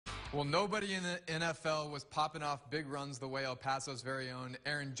Well, nobody in the NFL was popping off big runs the way El Paso's very own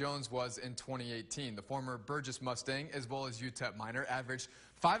Aaron Jones was in 2018. The former Burgess Mustang, as well as UTEP minor, averaged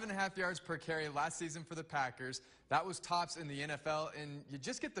 5.5 yards per carry last season for the Packers. That was tops in the NFL, and you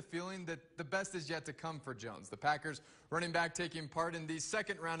just get the feeling that the best is yet to come for Jones. The Packers running back taking part in the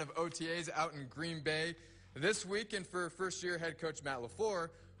second round of OTAs out in Green Bay this week, and for first-year head coach Matt LaFleur,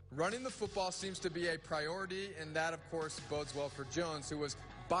 running the football seems to be a priority, and that, of course, bodes well for Jones, who was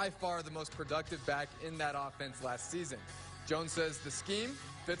by far the most productive back in that offense last season. Jones says the scheme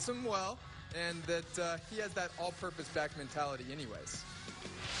fits him well, and that he has that all-purpose back mentality anyways.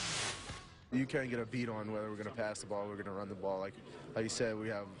 You can't get a beat on whether we're going to pass the ball or we're going to run the ball. Like you said, we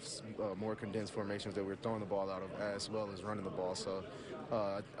have more condensed formations that we're throwing the ball out of as well as running the ball. So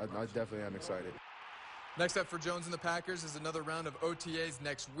I definitely am excited. Next up for Jones and the Packers is another round of OTAs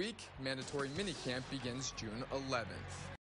next week. Mandatory minicamp begins June 11th.